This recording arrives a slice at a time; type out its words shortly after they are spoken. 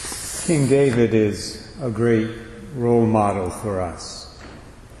King David is a great role model for us.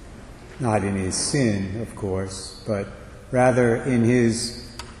 Not in his sin, of course, but rather in his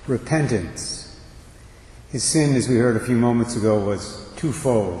repentance. His sin, as we heard a few moments ago, was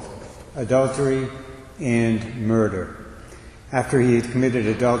twofold: adultery and murder. After he had committed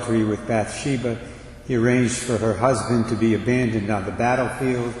adultery with Bathsheba, he arranged for her husband to be abandoned on the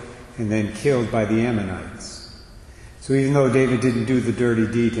battlefield and then killed by the Ammonites. So even though David didn't do the dirty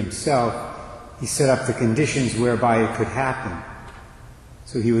deed himself, he set up the conditions whereby it could happen.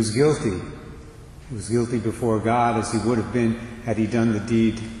 So he was guilty. He was guilty before God, as he would have been had he done the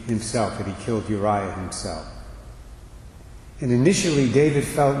deed himself, had he killed Uriah himself. And initially, David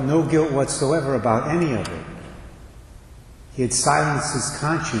felt no guilt whatsoever about any of it. He had silenced his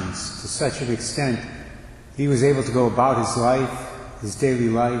conscience to such an extent that he was able to go about his life, his daily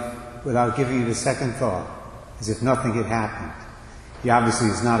life, without giving it a second thought, as if nothing had happened. He obviously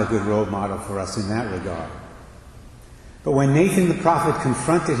is not a good role model for us in that regard. But when Nathan the prophet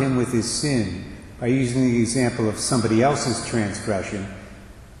confronted him with his sin by using the example of somebody else's transgression,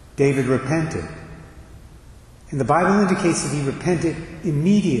 David repented. And the Bible indicates that he repented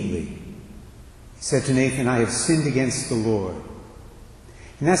immediately. He said to Nathan, "I have sinned against the Lord."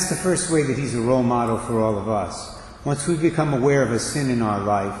 And that's the first way that he's a role model for all of us. Once we become aware of a sin in our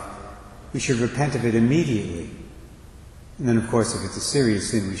life, we should repent of it immediately. And then, of course, if it's a serious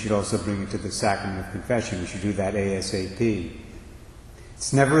sin, we should also bring it to the sacrament of confession. We should do that ASAP.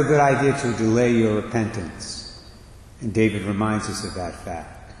 It's never a good idea to delay your repentance. And David reminds us of that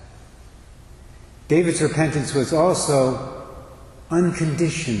fact. David's repentance was also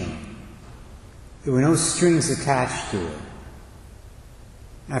unconditional. There were no strings attached to it.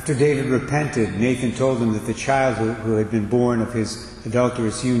 After David repented, Nathan told him that the child who had been born of his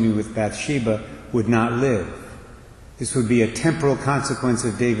adulterous union with Bathsheba would not live. This would be a temporal consequence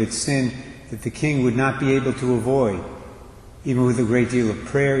of David's sin that the king would not be able to avoid, even with a great deal of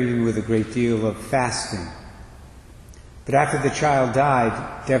prayer, even with a great deal of fasting. But after the child died,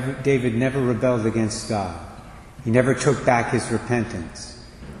 David never rebelled against God. He never took back his repentance.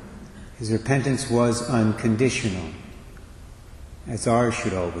 His repentance was unconditional, as ours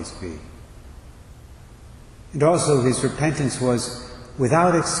should always be. And also his repentance was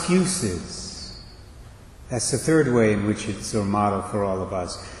without excuses. That's the third way in which it's a model for all of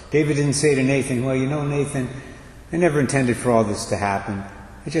us. David didn't say to Nathan, "Well, you know, Nathan, I never intended for all this to happen.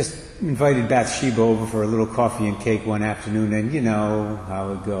 I just invited Bathsheba over for a little coffee and cake one afternoon, and you know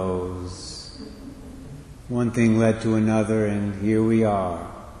how it goes. One thing led to another, and here we are."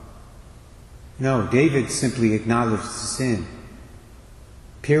 No, David simply acknowledged the sin.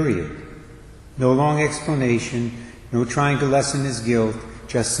 Period. No long explanation, no trying to lessen his guilt,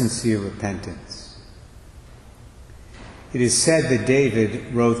 just sincere repentance. It is said that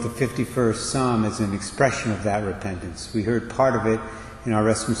David wrote the 51st Psalm as an expression of that repentance. We heard part of it in our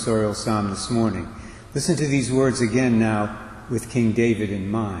responsorial psalm this morning. Listen to these words again now with King David in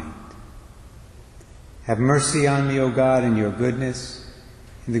mind. "Have mercy on me, O God, in your goodness.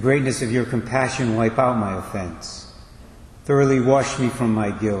 In the greatness of your compassion, wipe out my offense. Thoroughly wash me from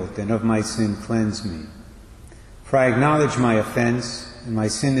my guilt, and of my sin cleanse me. For I acknowledge my offense, and my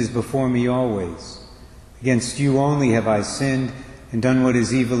sin is before me always. Against you only have I sinned, and done what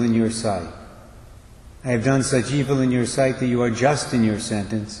is evil in your sight. I have done such evil in your sight that you are just in your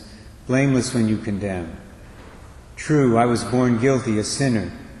sentence, blameless when you condemn. True, I was born guilty, a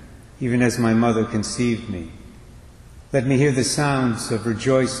sinner, even as my mother conceived me. Let me hear the sounds of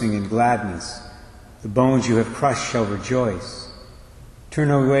rejoicing and gladness. The bones you have crushed shall rejoice.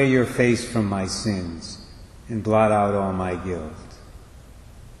 Turn away your face from my sins and blot out all my guilt."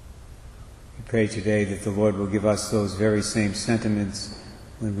 We pray today that the Lord will give us those very same sentiments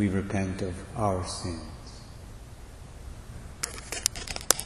when we repent of our sin.